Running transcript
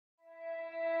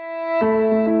Hey,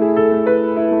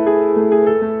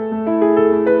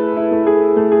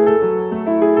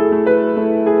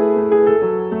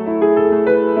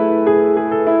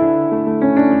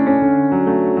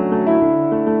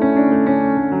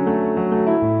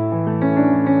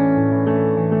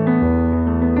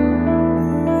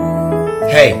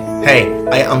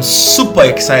 I am super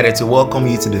excited to welcome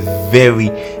you to the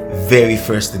very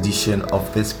first edition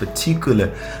of this particular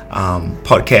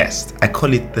podcast. I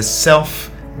call it the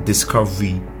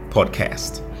Self-Discovery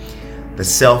Podcast. The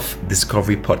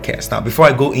Self-Discovery Podcast. Now, before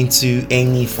I go into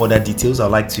any further details,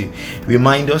 I'd like to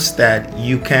remind us that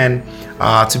you can,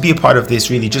 to be a part of this,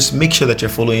 really just make sure that you're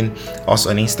following us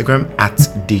on Instagram at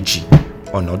Deji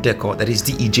Onodeko. That is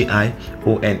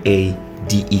DEJIONADEKO.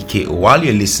 While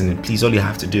you're listening, please, all you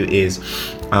have to do is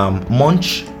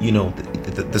munch,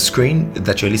 the screen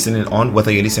that you're listening on,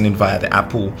 whether you're listening via the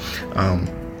Apple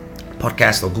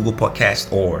podcast or Google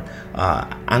podcast or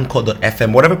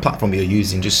Anchor.fm, whatever platform you're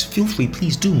using. Just feel free,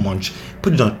 please do munch,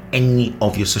 put it on any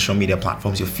of your social media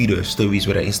platforms, your feed or your stories,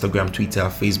 whether Instagram, Twitter,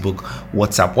 Facebook,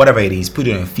 WhatsApp, whatever it is. Put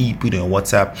it on your feed, put it on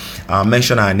WhatsApp,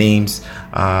 mention our names,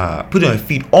 put it on your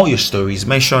feed, all your stories,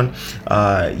 mention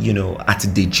at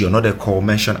Deji, another call,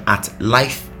 mention at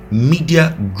Life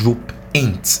Media Group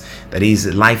Int. That is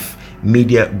Life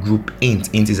Media Group Int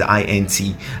is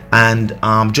INT, and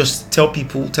just tell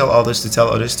others to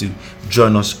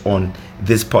join us on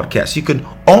this podcast. You can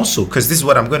also, because this is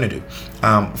what I'm going to do,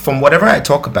 from whatever I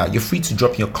talk about, you're free to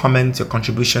drop your comments, your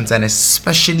contributions, and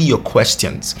especially your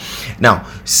questions. Now,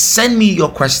 send me your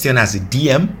question as a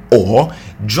DM or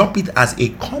drop it as a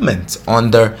comment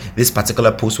under this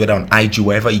particular post, whether on IG,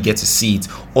 wherever you get to see it,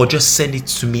 or just send it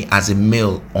to me as a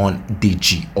mail on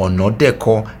Deji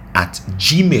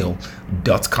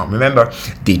Onodeko@gmail.com. Remember,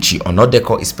 Deji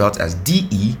Onodeko is spelled as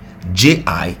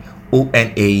DEJIONADEKO.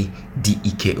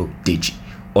 Deji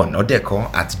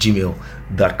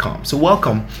Onodeko@gmail.com. So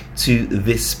welcome to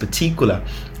this particular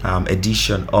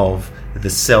edition of the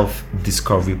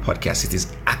Self-Discovery Podcast. It is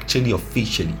actually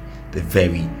officially the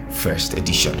very first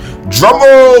edition. Drum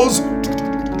rolls!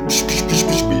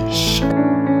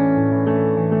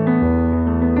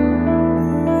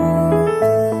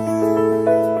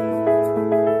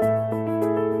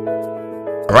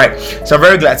 All right, so I'm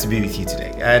very glad to be with you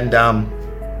today, and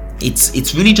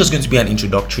it's really just going to be an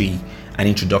introductory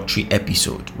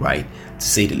episode, right, to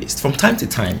say the least. From time to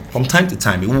time,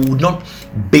 we will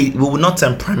not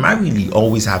primarily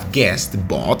always have guests,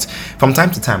 but from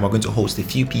time to time we're going to host a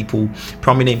few people,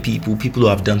 prominent people who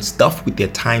have done stuff with their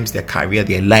times, their career,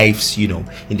 their lives, in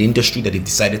the industry that they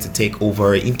decided to take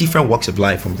over in different walks of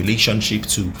life, from relationship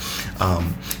to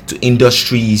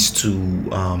industries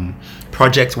to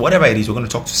projects, whatever it is. We're going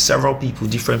to talk to several people,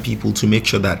 different people, to make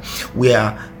sure that we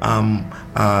are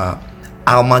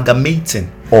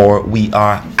amalgamating, or we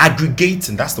are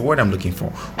aggregating. That's the word I'm looking for.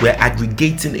 We're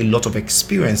aggregating a lot of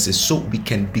experiences so we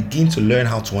can begin to learn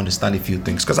how to understand a few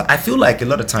things. Because I feel like a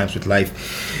lot of times with life,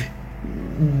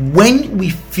 when we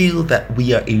feel that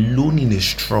we are alone in a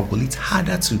struggle, it's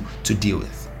harder to deal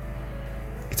with.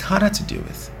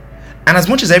 And as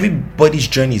much as everybody's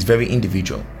journey is very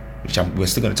individual, which we're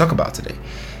still going to talk about today,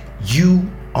 you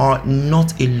are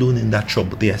not alone in that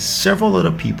trouble. There are several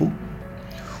other people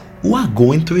who are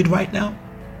going through it right now,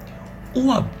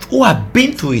 who have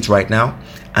been through it right now,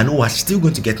 and who are still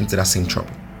going to get into that same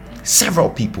trouble. Several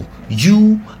people.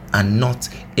 You are not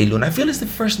alone. I feel it's the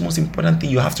first most important thing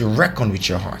you have to reckon with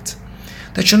your heart,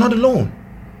 that you're not alone.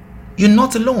 You're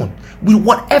not alone with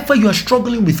whatever you are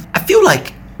struggling with. I feel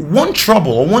like one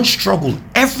trouble or one struggle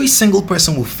every single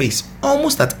person will face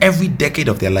almost at every decade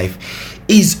of their life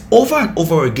is over and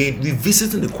over again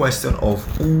revisiting the question of,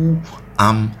 who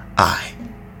am I?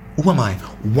 Who am I?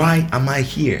 Why am I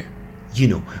here?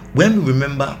 When we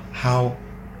remember how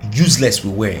useless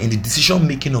we were in the decision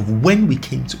making of when we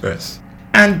came to earth,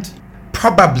 and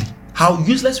probably how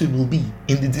useless we will be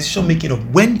in the decision making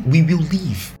of when we will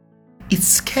leave, it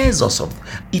scares us off.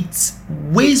 It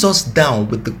weighs us down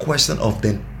with the question of,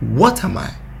 then, what am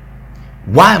I?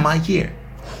 Why am I here?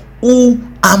 Who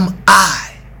am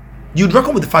I? You'd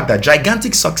reckon with the fact that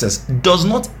gigantic success does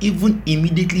not even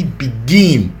immediately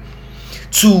begin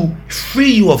to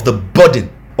free you of the burden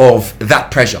of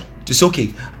that pressure. Just,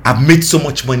 okay, I've made so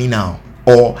much money now,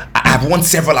 or I've won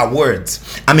several awards,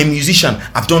 I'm a musician,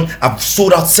 I've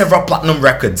sold out several platinum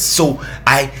records. So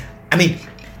I mean,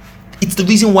 it's the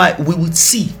reason why we would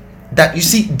see that,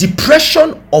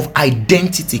 depression of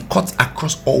identity cuts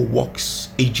across all walks,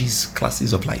 ages,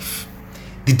 classes of life.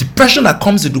 The depression that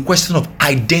comes with the question of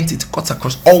identity cuts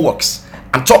across all walks.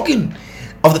 I'm talking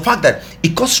of the fact that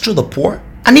it cuts through the poor,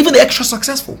 and even the extra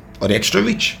successful or the extra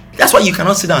rich. That's why you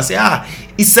cannot sit down and say,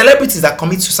 it's celebrities that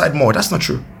commit suicide more. That's not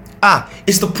true.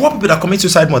 It's the poor people that commit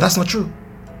suicide more. That's not true.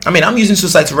 I mean, I'm using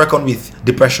suicide to reckon with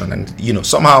depression, and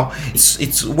somehow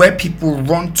it's where people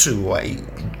run to,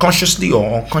 consciously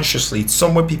or unconsciously. It's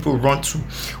somewhere people run to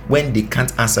when they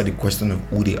can't answer the question of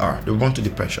who they are. They run to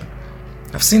depression.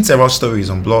 I've seen several stories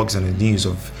on blogs and the news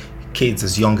of kids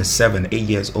as young as 7, 8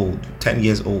 years old, 10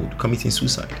 years old committing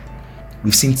suicide.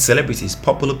 We've seen celebrities,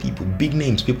 popular people, big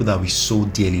names, people that we so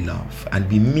dearly love and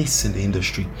we miss in the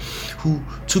industry, who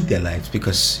took their lives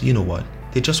because, you know what,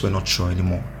 they just were not sure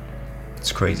anymore.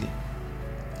 It's crazy.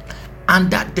 And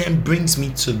that then brings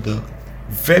me to the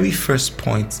very first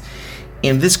point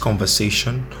in this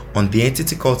conversation on the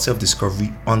entity called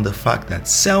self-discovery, on the fact that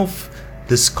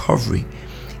self-discovery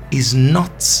is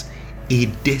not a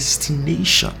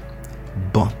destination,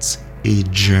 but a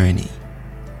journey.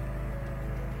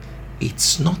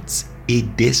 It's not a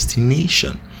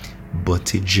destination,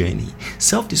 but a journey.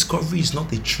 Self-discovery is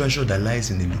not a treasure that lies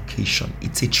in the location.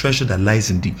 It's a treasure that lies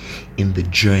in the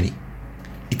journey.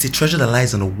 It's a treasure that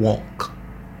lies on a walk.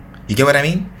 You get what I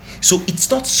mean? So it's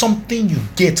not something you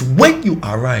get when you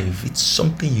arrive. It's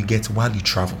something you get while you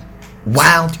travel.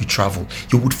 While you travel,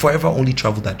 you would forever only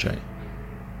travel that journey.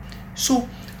 So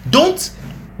don't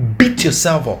beat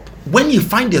yourself up when you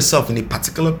find yourself in a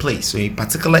particular place or a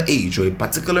particular age or a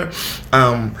particular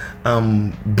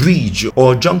bridge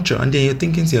or juncture, and then you're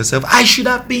thinking to yourself, I should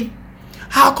have been.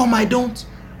 How come I don't?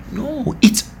 No,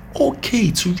 it's okay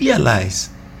to realize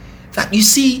that, you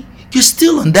see, you're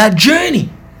still on that journey.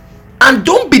 And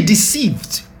don't be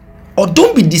deceived, or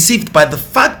don't be deceived by the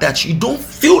fact that you don't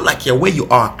feel like you're where you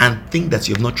are and think that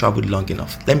you have not traveled long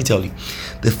enough. Let me tell you,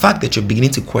 the fact that you're beginning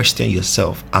to question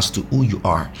yourself as to who you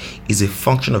are is a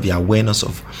function of your awareness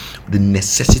of the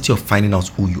necessity of finding out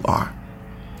who you are.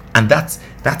 And that's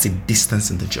a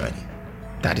distance in the journey.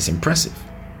 That is impressive.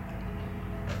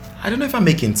 I don't know if I'm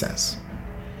making sense.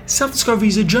 Self-discovery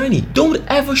is a journey. Don't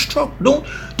ever struggle.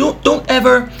 Don't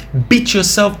ever beat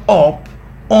yourself up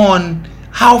on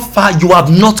how far you have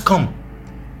not come.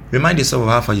 Remind yourself of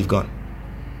how far you've gone.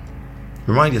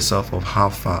 Remind yourself of how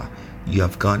far you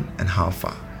have gone and how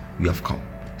far you have come.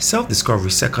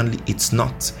 Self-discovery, secondly, it's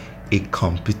not a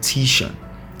competition.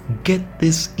 Get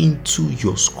this into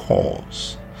your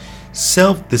scores.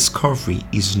 Self-discovery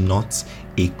is not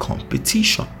a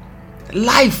competition.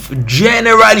 Life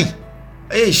generally.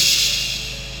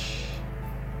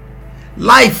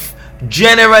 Life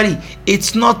generally,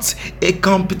 it's not a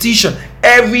competition.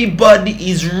 Everybody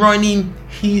is running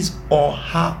his or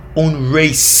her own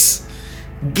race.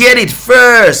 Get it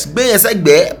first.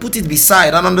 Put it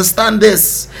beside and understand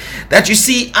this. That, you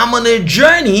see, I'm on a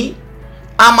journey.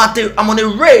 I'm on a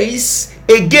race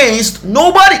against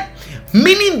nobody.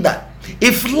 Meaning that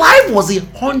if life was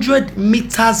 100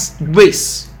 meters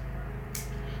race,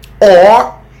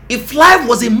 or if life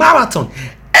was a marathon,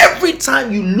 every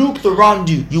time you looked around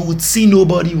you, you would see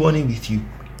nobody running with you.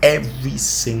 Every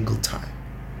single time.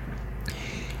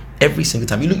 Every single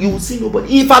time you would see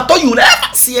nobody. If I thought you would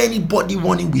ever see anybody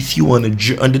running with you on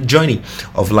the journey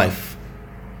of life,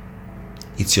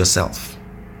 it's yourself.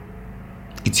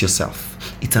 It's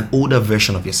yourself. It's an older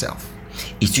version of yourself.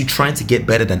 It's you trying to get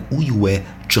better than who you were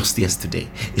just yesterday.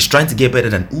 It's trying to get better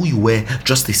than who you were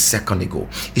just a second ago.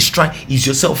 It's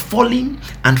yourself falling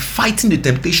and fighting the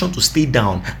temptation to stay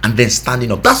down and then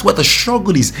standing up. That's what the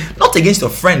struggle is. Not against your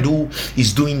friend who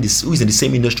is doing this, who is in the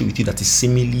same industry with you, that is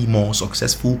seemingly more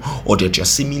successful, or that you're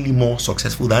seemingly more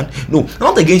successful than. No,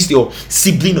 not against your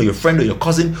sibling or your friend or your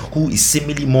cousin who is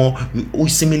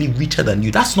seemingly richer than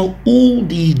you. That's not who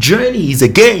the journey is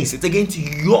against. It's against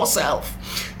yourself.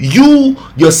 You,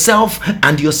 yourself,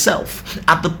 and yourself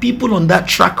are the people on that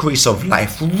track race of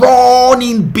life,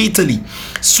 running bitterly,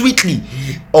 sweetly,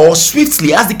 or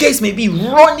swiftly, as the case may be,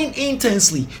 running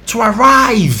intensely to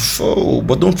arrive. Oh,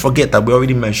 but don't forget that we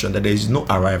already mentioned that there is no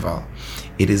arrival.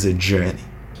 It is a journey.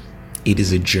 It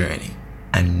is a journey.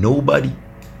 And nobody,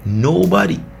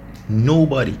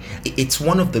 it's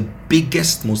one of the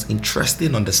biggest, most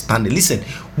interesting understanding. Listen,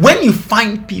 when you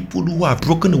find people who are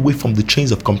broken away from the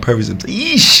chains of comparison,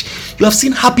 you have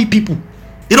seen happy people.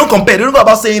 They don't compare. They don't go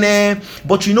about saying,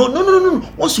 but you know, no.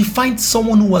 Once you find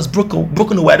someone who has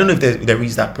broken away, I don't know if there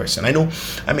is that person. I know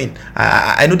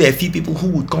there are a few people who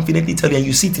would confidently tell you, and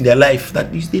you see it in their life,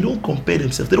 that they don't compare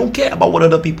themselves. They don't care about what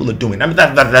other people are doing. I mean,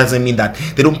 that doesn't mean that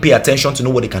they don't pay attention to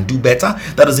know what they can do better.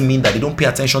 That doesn't mean that they don't pay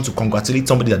attention to congratulate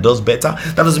somebody that does better.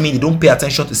 That doesn't mean they don't pay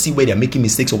attention to see where they're making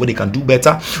mistakes or what they can do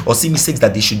better, or see mistakes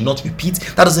that they should not repeat.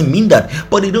 That doesn't mean that.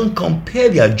 But they don't compare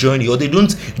their journey, or they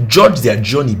don't judge their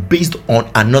journey based on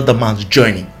another man's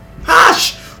journey.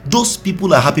 those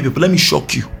people are happy people. Let me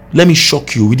shock you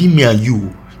within me and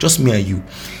you, just me and you.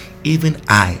 Even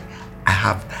I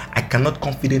cannot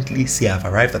confidently say I've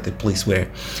arrived at a place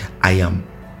where I am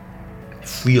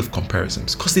free of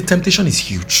comparisons, because the temptation is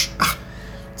huge.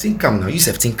 Think calm now. You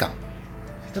self think calm.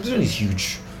 The temptation is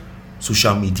huge.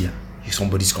 Social media,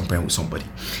 somebody's comparing with somebody.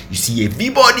 You see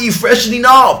everybody freshening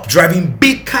up, driving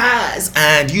big cars,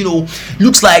 and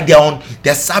looks like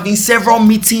they're serving several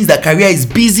meetings. Their career is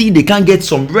busy, they can't get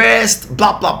some rest,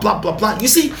 blah blah blah blah blah. You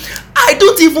see, I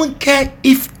don't even care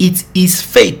if it is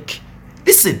fake.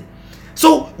 Listen,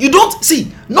 so you don't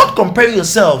see, not comparing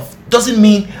yourself doesn't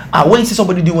mean when you see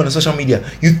somebody doing on social media,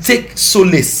 you take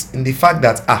solace in the fact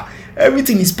that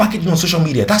everything is packaged on social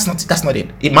media. That's not it.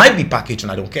 It might be packaged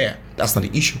and I don't care. That's not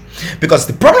the issue. Because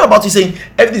the problem about you saying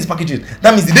everything is packaged,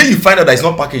 that means the day you find out that it's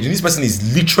not packaged and this person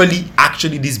is literally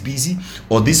actually this busy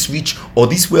or this rich or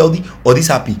this wealthy or this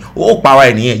happy, power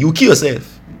in here, you kill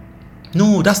yourself.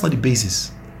 No, that's not the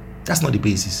basis. That's not the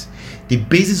basis. The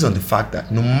basis is on the fact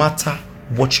that no matter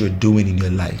what you're doing in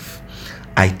your life,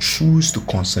 I choose to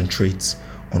concentrate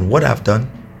on what I've done,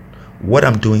 what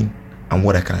I'm doing, and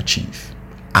what I can achieve.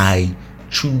 I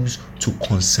choose to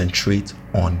concentrate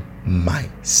on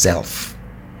myself.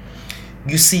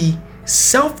 You see,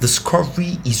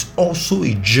 self-discovery is also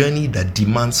a journey that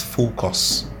demands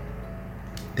focus.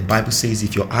 The Bible says,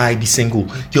 if your eye be single,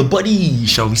 your body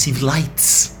shall receive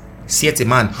light. Saith a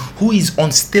man who is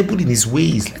unstable in his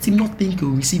ways, let him not think he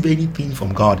will receive anything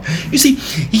from God. You see,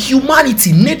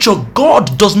 humanity, nature,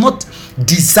 God does not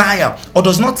desire or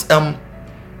does not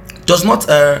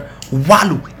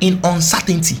wallow in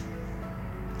uncertainty.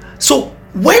 So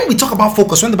when we talk about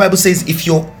focus, when the Bible says if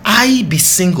your eye be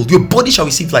single, your body shall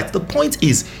receive light, the point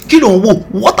is,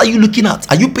 what are you looking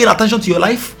at? Are you paying attention to your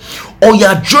life, or you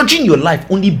are judging your life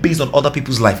only based on other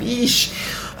people's life?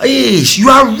 You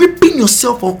are ripping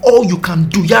yourself of all you can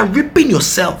do. You are ripping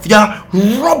yourself. You are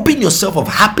robbing yourself of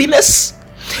happiness.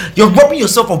 You're robbing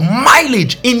yourself of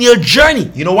mileage in your journey.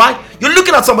 You know why? You're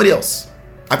looking at somebody else.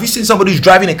 Have you seen somebody who's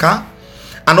driving a car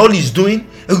and all he's doing?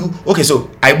 Okay, so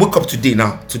I woke up today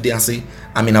I say,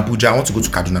 I'm in Abuja, I want to go to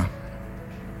Kaduna.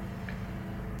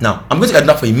 Now, I'm going to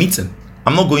Kaduna for a meeting.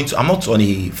 I'm not on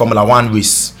a Formula 1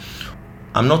 race.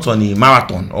 I'm not on a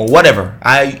marathon or whatever.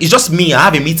 It's just me. I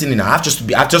have a meeting and I just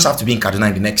have to be in Kaduna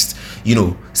in the next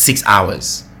 6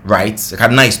 hours, right?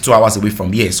 Kaduna is 2 hours away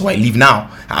from here, so I leave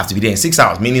now. I have to be there in 6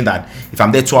 hours, meaning that if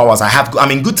I'm there 2 hours,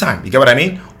 I'm in good time. You get what I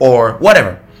mean? Or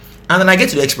whatever. And then I get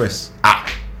to the express.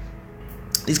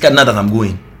 This Kaduna that I'm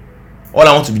going, all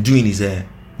I want to be doing is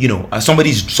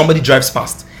somebody drives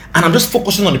past and I'm just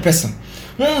focusing on the person.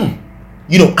 I'm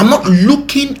not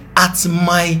looking at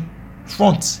my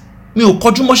front. I'm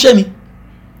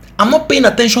not paying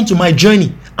attention to my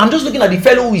journey. I'm just looking at the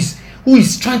fellow who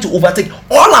is trying to overtake.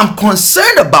 All I'm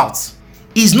concerned about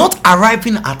is not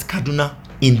arriving at Kaduna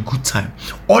in good time.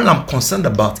 All I'm concerned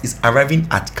about is arriving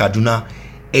at Kaduna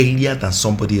earlier than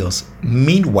somebody else.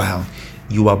 Meanwhile,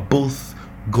 you are both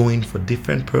going for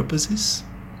different purposes,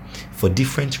 for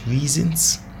different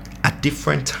reasons, at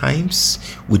different times,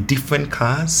 with different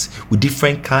cars, with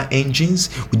different car engines,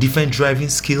 with different driving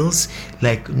skills.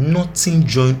 Like nothing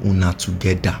join una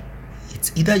together.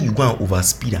 It's either you go and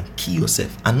overspeed and kill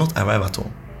yourself and not arrive at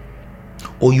all,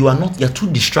 or you're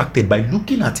too distracted by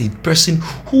looking at a person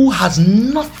who has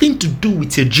nothing to do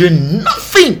with your journey.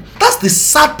 Nothing. That's the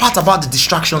sad part about the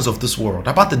distractions of this world,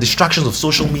 about the distractions of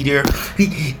social media.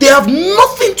 They have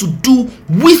nothing to do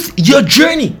with your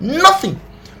journey. Nothing.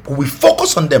 But we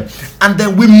focus on them and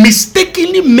then we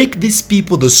mistakenly make these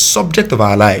people the subject of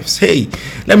our lives. Hey,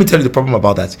 let me tell you the problem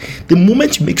about that. The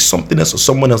moment you make something else or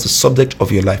someone else the subject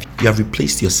of your life, you have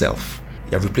replaced yourself.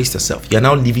 You are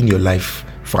now living your life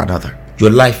for another.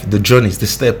 Your life, the journeys, the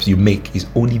steps you make is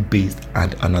only based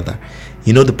on another.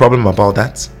 You know the problem about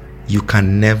that? You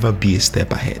can never be a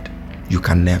step ahead. You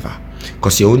can never.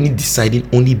 Because you're only deciding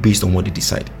only based on what they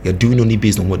decide. You're doing only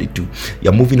based on what they do.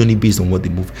 You're moving only based on what they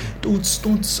move. Don't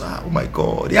oh my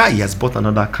God. Yeah, he has bought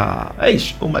another car.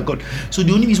 Oh my God. So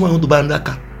the only reason why I want to buy another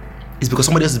car is because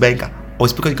somebody else is buying a car, or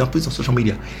it's because you can put it on social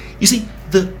media. You see,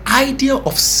 the idea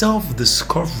of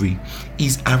self-discovery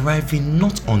is arriving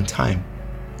not on time,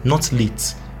 not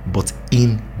late, but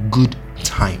in good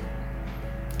time.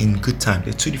 In good time.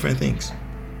 They're two different things.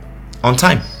 On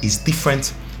time is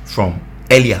different from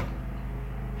earlier.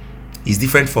 It's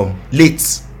different from late.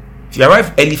 If you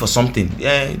arrive early for something,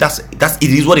 it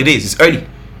is what it is. It's early.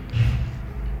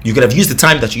 You could have used the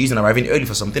time that you used in arriving early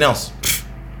for something else.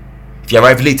 If you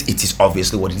arrive late, it is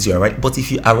obviously what it is. You arrive. But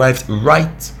if you arrived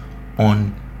right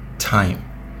on time,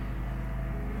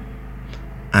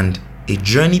 and a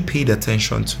journey paid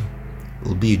attention to it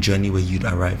will be a journey where you'd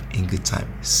arrive in good time.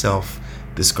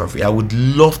 Self-discovery. I would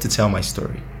love to tell my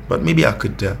story, but maybe I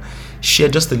could share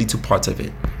just a little part of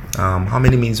it. How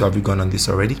many minutes have we gone on this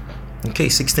already? Okay,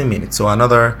 16 minutes. So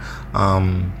another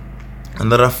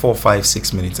 4, 5,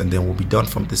 6 minutes, and then we'll be done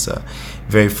from this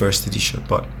very first edition.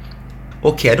 But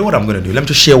okay, I know what I'm going to do. Let me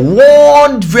just share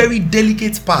one very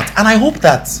delicate part, and I hope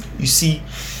that you see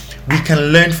we can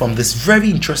learn from this very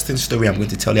interesting story I'm going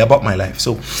to tell you about my life.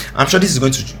 So I'm sure this is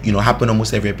going to happen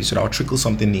almost every episode. I'll trickle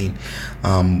something in.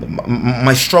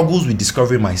 My struggles with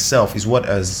discovering myself is what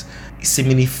has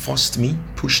seemingly pushed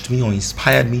me or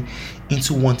inspired me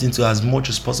into wanting to, as much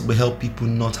as possible, help people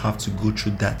not have to go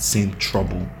through that same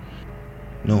trouble.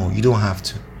 No, you don't have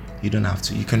to. You don't have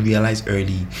to. You can realize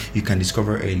early. You can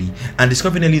discover early. And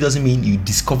discovering early doesn't mean you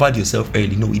discovered yourself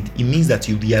early. No, it means that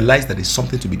you realize that there's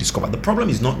something to be discovered. The problem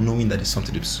is not knowing that there's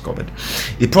something to be discovered.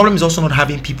 The problem is also not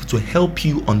having people to help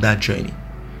you on that journey,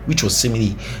 which was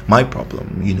seemingly my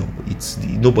problem. It's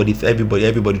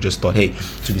everybody just thought, hey,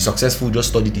 to be successful, just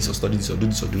study this or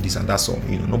do this, and that's all.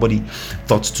 Nobody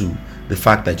thought to the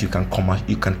fact that you can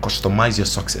customize your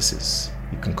successes.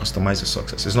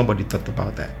 Nobody thought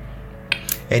about that.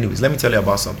 Anyways, let me tell you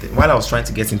about something. While I was trying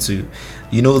to get into,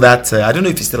 that I don't know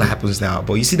if it still happens now,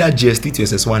 but you see that GS3 to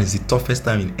SS1 is the toughest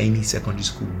time in any secondary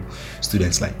school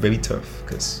student's life. Very tough,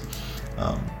 because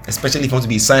especially if you want to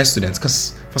be a science student,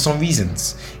 because for some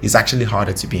reasons it's actually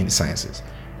harder to be in the sciences,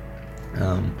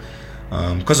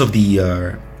 because of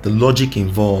the logic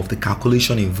involved, the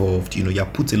calculation involved. You're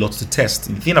put a lot to test.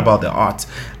 The thing about the art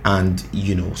and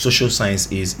social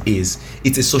science is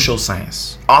it's a social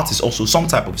science. Art is also some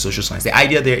type of social science. The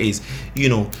idea there is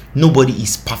no one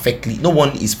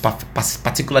is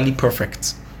particularly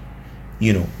perfect.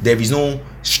 There is no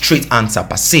straight answer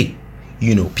per se.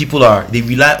 People they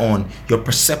rely on your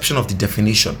perception of the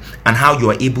definition and how you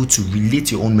are able to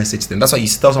relate your own message to them. That's why you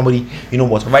tell somebody,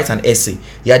 write an essay,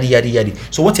 yada yada yada.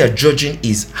 So what you're judging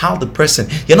is how the person,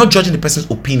 you're not judging the person's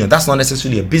opinion. That's not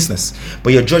necessarily a business,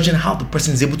 but you're judging how the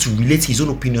person is able to relate his own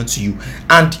opinion to you.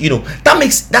 And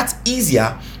that's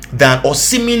easier than, or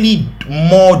seemingly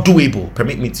more doable,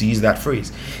 permit me to use that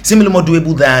phrase, seemingly more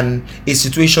doable than a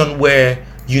situation where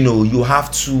you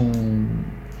have to,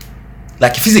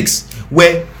 like physics,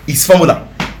 where it's formula.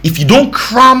 If you don't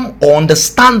cram or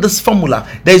understand this formula,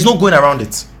 there is no going around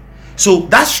it. So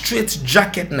that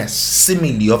straitjacketness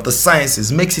seemingly of the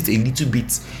sciences makes it a little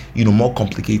bit more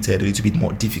complicated, a little bit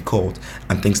more difficult,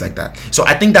 and things like that. So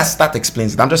I think that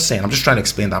explains it. I'm just trying to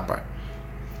explain that part.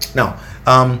 Now,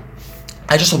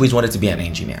 I just always wanted to be an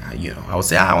engineer. I would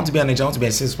say, I want to be an engineer. I want to be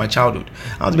since my childhood.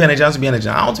 I want to be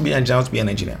an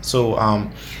engineer. So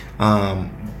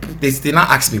they now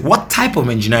asked me what type of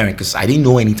engineering, because I didn't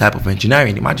know any type of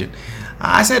engineering. Imagine.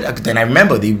 I said, then I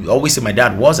remember they always say my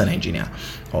dad was an engineer,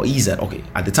 or is that okay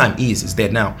at the time? He's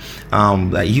dead now.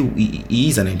 Like he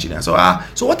is an engineer. So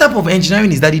what type of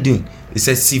engineering is daddy doing? He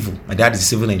says civil. My dad is a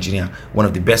civil engineer, one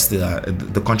of the best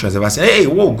the country has ever seen. Hey,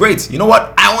 whoa, great! You know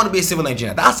what? I want to be a civil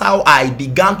engineer. That's how I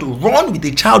began to run with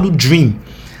a childhood dream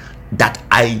that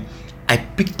I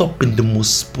picked up in the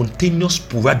most spontaneous,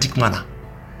 sporadic manner.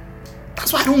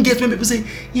 That's why I don't get when people say,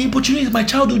 yeah, but it's my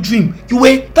childhood dream.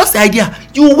 That's the idea.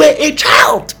 You were a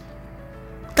child.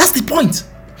 That's the point.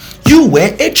 You were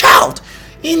a child.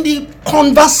 In the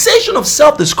conversation of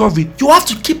self-discovery, you have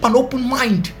to keep an open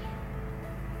mind.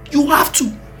 You have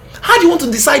to. How do you want to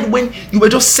decide when you were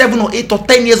just 7 or 8 or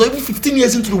 10 years or even 15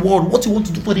 years into the world what you want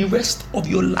to do for the rest of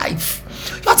your life?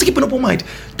 You have to keep an open mind.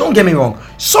 Don't get me wrong.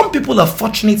 Some people are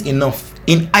fortunate enough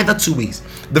in either two ways.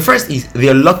 The first is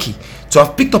they're lucky to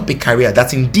have picked up a career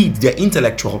that indeed their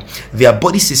intellectual, their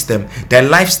body system, their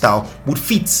lifestyle would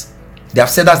fit. They have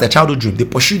said that's their childhood dream. They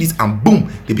pursued it and boom,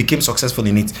 they became successful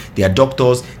in it. They are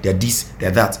doctors, they are this, they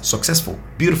are that. Successful,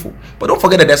 beautiful. But don't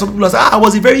forget that there are some people who say, I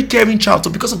was a very caring child, so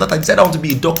because of that I decided I want to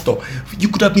be a doctor. You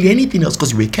could have been anything else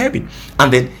because you were caring,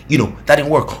 and then that didn't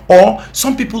work. Or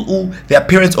some people who their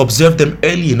parents observed them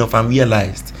early enough and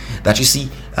realized that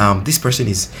this person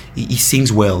he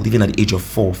sings well even at the age of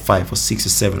 4, 5 or 6 or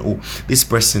 7. Oh, this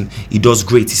person, he does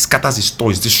great. He scatters his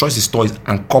toys, destroys his toys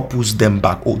and couples them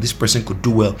back. Oh, this person could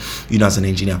do well as an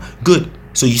engineer. Good.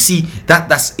 So you see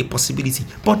that's a possibility.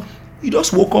 But you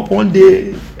just woke up one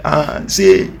day and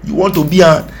say you want to be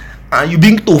and you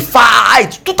begin to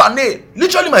fight tooth and nail.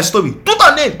 Literally my story, tooth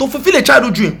and nail, to fulfill a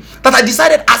childhood dream that I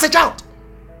decided as a child.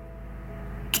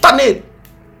 Tooth and nail.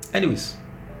 Anyways,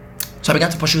 so I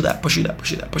began to pursue that.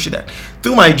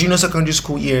 Through my junior secondary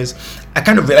school years, I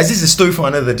kind of realized this is a story for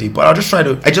another day, but there's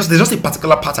just a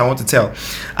particular part I want to tell.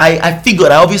 I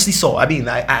figured, I obviously saw,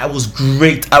 I was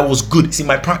great, I was good. See,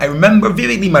 I remember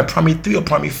vividly my primary 3 or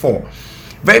primary 4.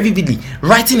 very vividly,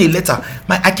 writing a letter.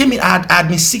 I came in, I had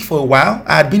been sick for a while.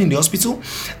 I had been in the hospital,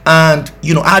 and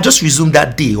I had just resumed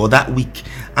that day or that week,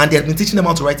 and they had been teaching them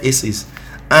how to write essays.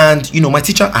 And my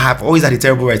teacher, I have always had a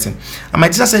terrible writing, and my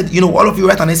teacher said, all of you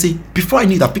write an essay. Before I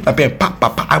knew it, I picked my pen,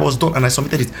 I was done, and I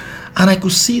submitted it, and I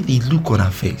could see the look on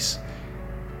her face.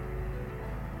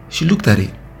 She looked at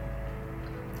it,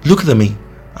 looked at me,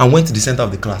 and went to the center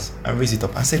of the class and raised it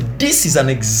up and said, "This is an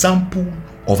example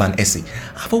of an essay."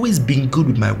 I've always been good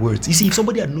with my words. You see, if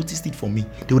somebody had noticed it for me,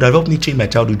 they would have helped me change my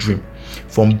childhood dream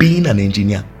from being an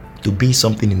engineer to being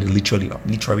something in the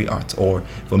literary art, or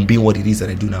from being what it is that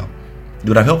I do now. They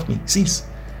would have helped me since.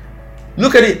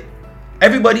 Look at it,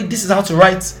 everybody. This is how to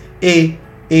write a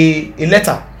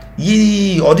letter,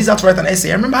 or this is how to write an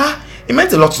essay. I remember it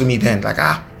meant a lot to me then. Like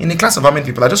in a class of how many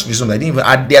people, I just resumed. They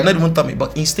had not even taught me,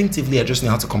 but instinctively I just knew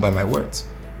how to combine my words.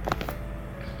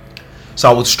 So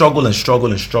I would struggle and struggle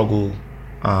and struggle,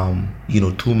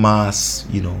 through maths,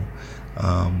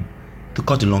 to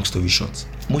cut the long story short.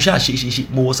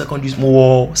 More secondary,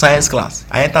 more science class.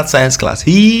 I entered science class.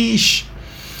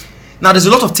 Now there's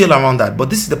a lot of tale around that, but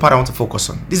this is the part I want to focus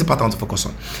on.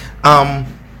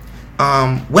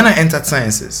 When I entered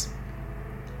sciences,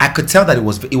 I could tell that it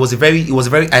was a very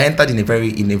I entered in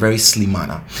a very slim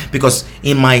manner, because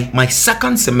in my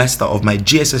second semester of my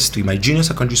GSS 3, my junior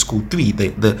secondary school 3,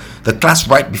 the class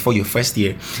right before your first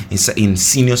year in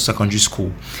senior secondary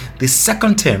school, the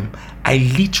second term, I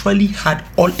literally had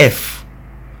all F.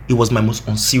 It was my most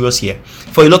unserious year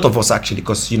for a lot of us, actually,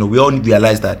 because we all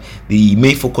realized that the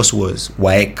main focus was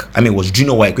WAEC. I mean, it was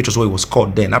junior WAEC, which was what it was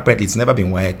called then. Apparently it's never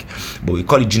been WAEC, but we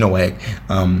call it junior WAEC.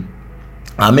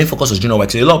 Our main focus was junior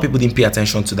WAEC, so a lot of people didn't pay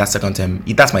attention to that second term.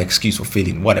 That's my excuse for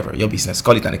failing. Whatever, your business,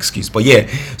 call it an excuse. But yeah,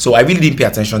 so I really didn't pay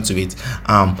attention to it.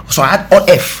 So I had all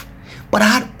F, but I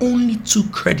had only 2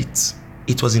 credits.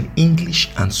 It was in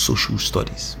English and social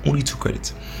studies. Only 2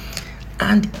 credits.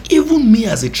 And even me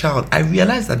as a child, I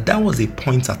realized that was a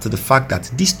pointer to the fact that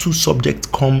these 2 subjects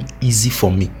come easy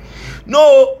for me.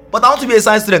 No, but I want to be a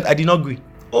science student. I did not agree.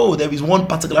 Oh, there is one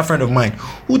particular friend of mine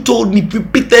who told me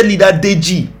repeatedly that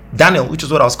Daniel, which is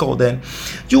what I was called then,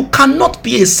 you cannot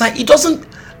be a science. It doesn't.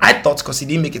 I thought because he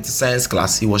didn't make it to science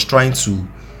class, he was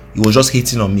just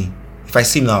hating on me. If I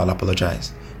see him now, I'll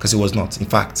apologize, because it was not. In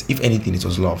fact, if anything, it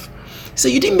was love. So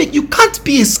you can't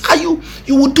be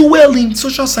you would do well in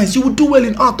social science, you would do well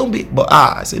in art, don't be. But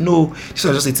I said, no, this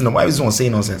was just hating on. Why is this one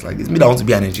saying nonsense like this? Me that want to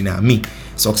be an engineer, me,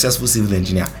 successful civil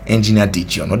engineer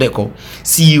DG, no, they call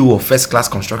CEO of first class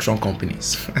construction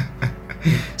companies.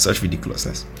 Such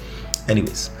ridiculousness.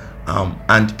 Anyways,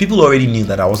 and people already knew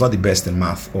that I was not the best in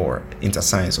math or inter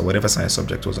science or whatever science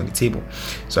subject was on the table.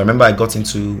 So I remember I got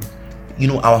into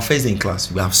our first day in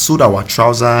class, we have sewed our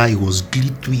trouser. It was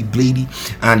glittery, blady,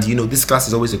 and this class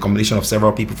is always a combination of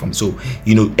several people from. So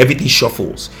everything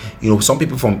shuffles. Some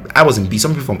people from, I was in B,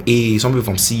 some people from A, some people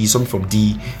from C, some people from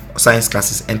D. Science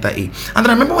classes enter A, and then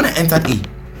I remember when I entered A,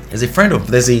 there's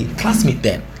a classmate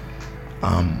then.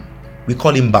 We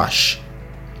call him Bash.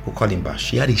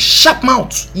 He had a sharp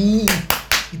mouth. He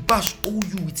bashed you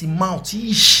with his mouth.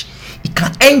 He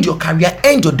can end your career,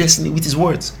 end your destiny with his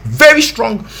words. Very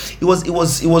strong. It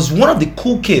was one of the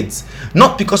cool kids,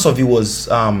 not because of he was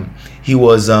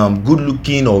good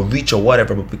looking or rich or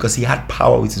whatever, but because he had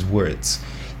power with his words.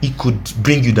 He could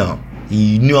bring you down.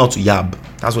 He knew how to yab.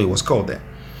 That's what it was called there.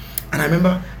 And I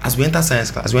remember as we entered a science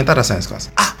class,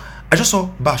 I just saw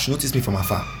Bash notice me from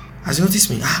afar. As he noticed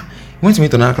me, he went to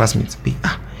meet another classmate.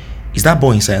 Is that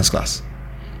boy in science class?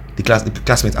 The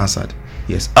classmate answered,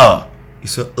 yes. He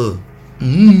said,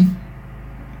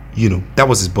 that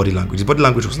was his body language. His body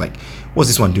language was like, what's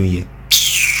this one doing here?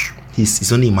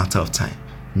 It's only a matter of time.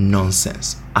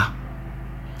 Nonsense.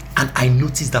 And I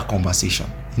noticed that conversation.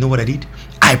 You know what I did?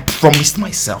 I promised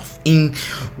myself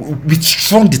with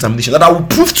strong determination that I will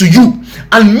prove to you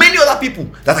and many other people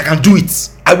that I can do it.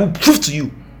 I will prove to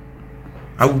you.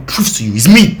 It's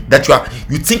me that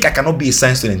you think I cannot be a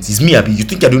science student. It's me, Abi. You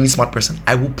think you're the only smart person.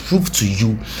 I will prove to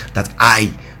you that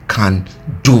I can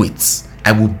do it.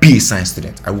 I will be a science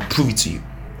student. I will prove it to you.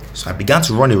 So I began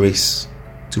to run a race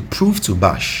to prove to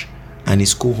Bash and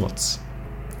his cohorts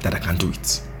that I can do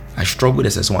it. I struggled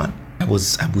SS1. I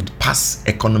would pass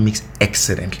economics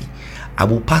excellently. I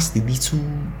will pass the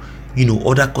little,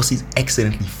 other courses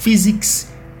excellently.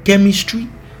 Physics, chemistry,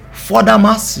 further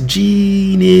maths,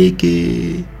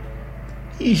 It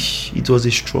was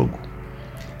a struggle.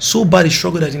 So bad a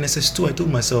struggle that in SS2 I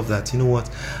told myself that, I'm going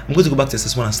to go back to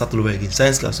SS1 and start all over again.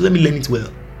 Science class. So let me learn it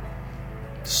well.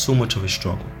 So much of a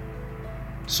struggle.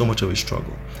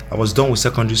 I was done with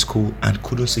secondary school and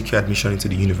couldn't secure admission into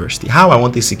the university. How I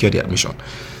wanted to secure the admission.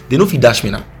 They know if you dash me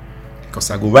now. because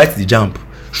I go right to the jump.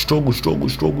 Struggle. Person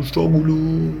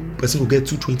will get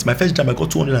 220. My first jump, I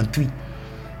got 203.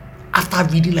 After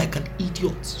reading like an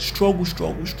idiot. Struggle. Which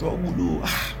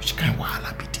kind of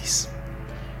wahala be this?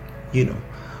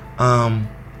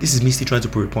 This is me still trying to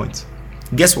prove a point.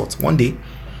 Guess what? One day,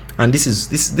 and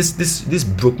this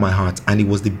broke my heart, and it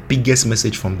was the biggest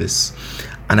message from this.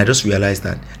 And I just realized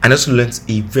that, and I just learned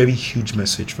a very huge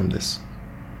message from this.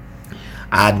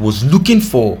 I was looking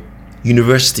for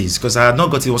universities because I had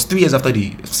not got it. It was 3 years after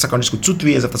the secondary school, 2-3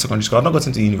 years after secondary school. I had not got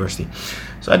into university.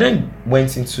 So I then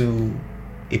went into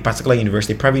a particular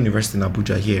university, a private university in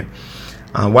Abuja here.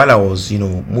 And while I was,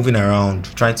 moving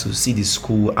around, trying to see the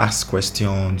school, ask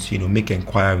questions, make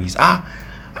inquiries. I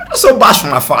just saw Bash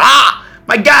from afar.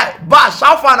 My guy, Bash,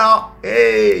 how far now?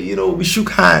 Hey, we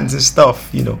shook hands and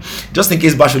stuff, Just in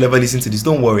case Bash will ever listen to this,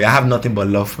 don't worry. I have nothing but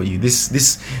love for you.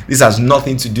 This has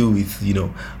nothing to do with,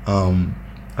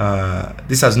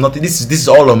 this has nothing. This is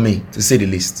all on me, to say the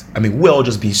least. I mean, we're all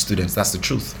just being students. That's the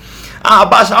truth.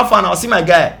 Bash, how far now? See my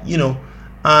guy,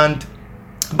 and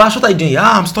Bash, what are you doing?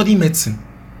 I'm studying medicine.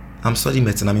 I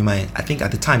mean, I think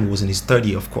at the time he was in his third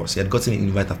year, of course. He had gotten an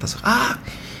invite after. So,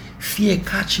 fear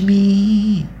catch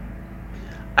me.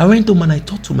 I went home and I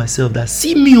thought to myself that,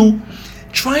 see me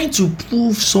trying to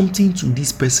prove something to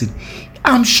this person.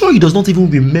 I'm sure he does not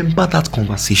even remember that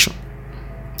conversation.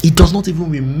 He does not even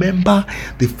remember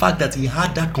the fact that he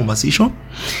had that conversation.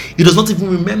 He does not even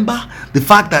remember the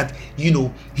fact that,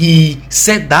 he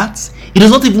said that. He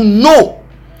does not even know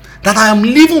that I am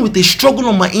living with a struggle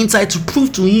on my inside to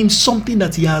prove to him something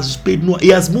that he has paid. No, he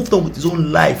has moved on with his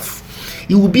own life.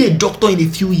 He will be a doctor in a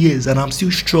few years, and I'm still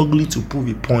struggling to prove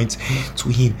a point to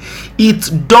him.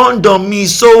 It dawned on me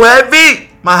so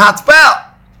heavy. My heart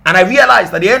fell. And I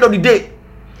realized at the end of the day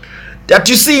that,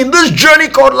 you see, in this journey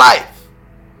called life,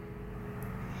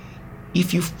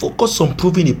 if you focus on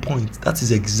proving a point, that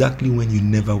is exactly when you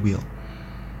never will.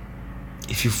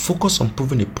 If you focus on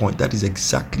proving a point, that is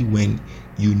exactly when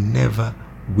you never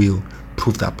will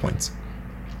prove that point.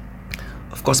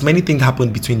 Of course, many things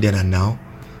happened between then and now.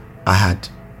 I had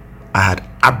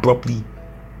abruptly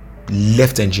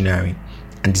left engineering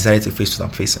and decided to face what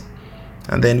I'm facing.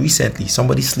 And then recently,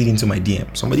 somebody slid into my DM.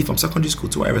 Somebody from secondary school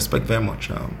too, I respect very much.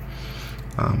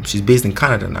 She's based in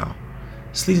Canada now.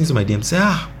 Slid into my DM and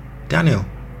said, Daniel,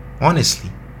 honestly,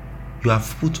 you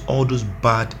have put all those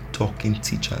bad talking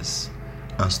teachers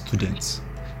and students,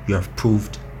 you have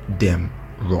proved them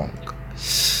wrong. I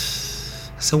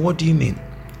said, what do you mean?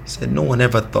 He said, no one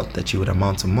ever thought that you would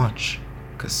amount to much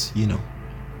because,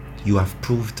 you have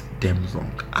proved them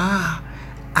wrong.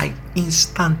 I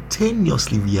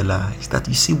instantaneously realized that,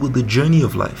 you see, with the journey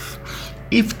of life,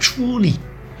 if truly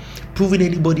proving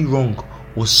anybody wrong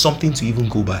was something to even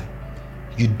go by,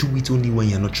 you do it only when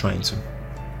you're not trying to.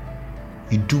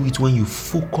 You do it when you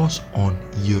focus on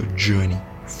your journey.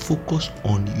 Focus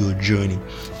on your journey.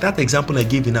 That example I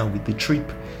gave you now with the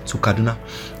trip to Kaduna.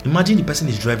 Imagine the person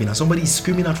is driving and somebody is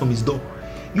screaming out from his door,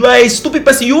 you are a stupid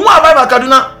person, you won't arrive at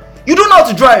Kaduna, you don't know how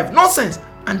to drive, nonsense.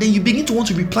 And then you begin to want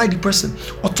to reply the person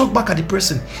or talk back at the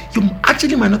person. You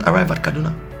actually might not arrive at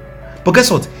Kaduna, but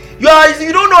guess what, you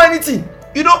don't know anything,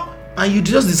 and you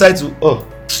just decide to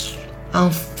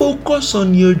and focus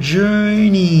on your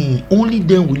journey. Only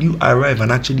then will you arrive and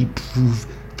actually prove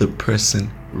the person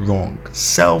wrong.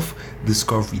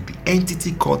 Self-discovery, the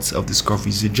entity called self-discovery,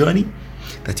 is a journey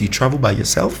that you travel by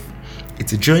yourself.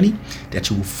 It's a journey that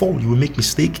you will fall, you will make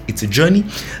mistake. It's a journey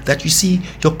that, you see,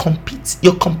 your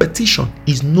competition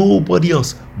is nobody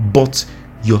else but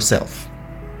yourself.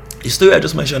 The story I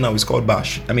just mentioned now is called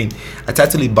Bash. I mean, I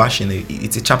titled it Bash,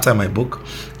 it's a chapter in my book,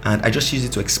 and I just use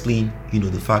it to explain,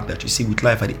 the fact that, you see, with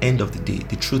life at the end of the day,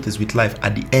 the truth is, with life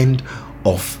at the end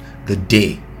of the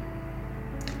day,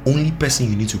 the only person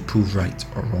you need to prove right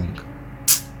or wrong,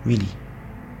 really,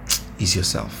 is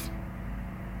yourself.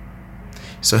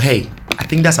 So hey, I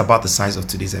think that's about the size of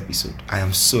today's episode. I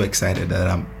am so excited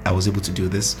that I was able to do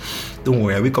this. Don't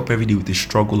worry, I wake up every day with the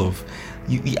struggle of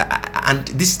and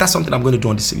that's something I'm going to do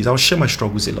on this series. I'll share my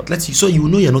struggles a lot. So you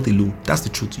know you're not alone. That's the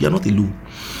truth. You're not alone.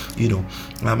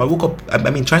 I woke up,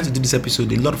 trying to do this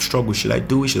episode, a lot of struggle. Should I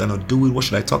do it? Should I not do it? What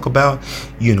should I talk about?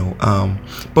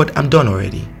 But I'm done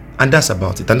already. And that's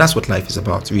about it. And that's what life is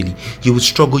about, really. You would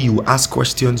struggle, you would ask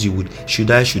questions, you would, should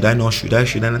I not, should I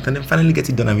not, and then finally get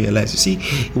it done and realize, you see,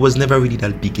 it was never really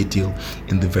that big a deal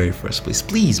in the very first place.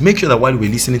 Please make sure that while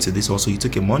we're listening to this, also, you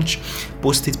took a munch,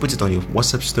 post it, put it on your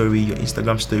WhatsApp story, your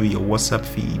Instagram story, your WhatsApp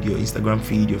feed, your Instagram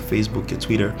feed, your Facebook, your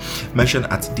Twitter, mention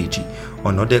at Deji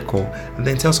or Nodeko, and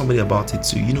then tell somebody about it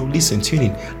too. Listen, tune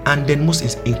in. And then most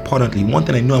importantly, one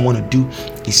thing I know I want to do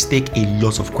is take a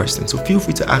lot of questions. So feel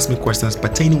free to ask me questions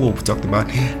pertaining what what we talked about,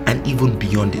 and even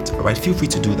beyond it. All right, feel free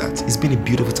to do that. It's been a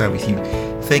beautiful time with you.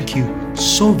 Thank you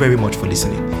so very much for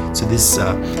listening to this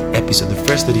episode, the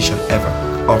first edition ever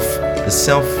of the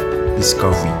Self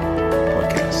Discovery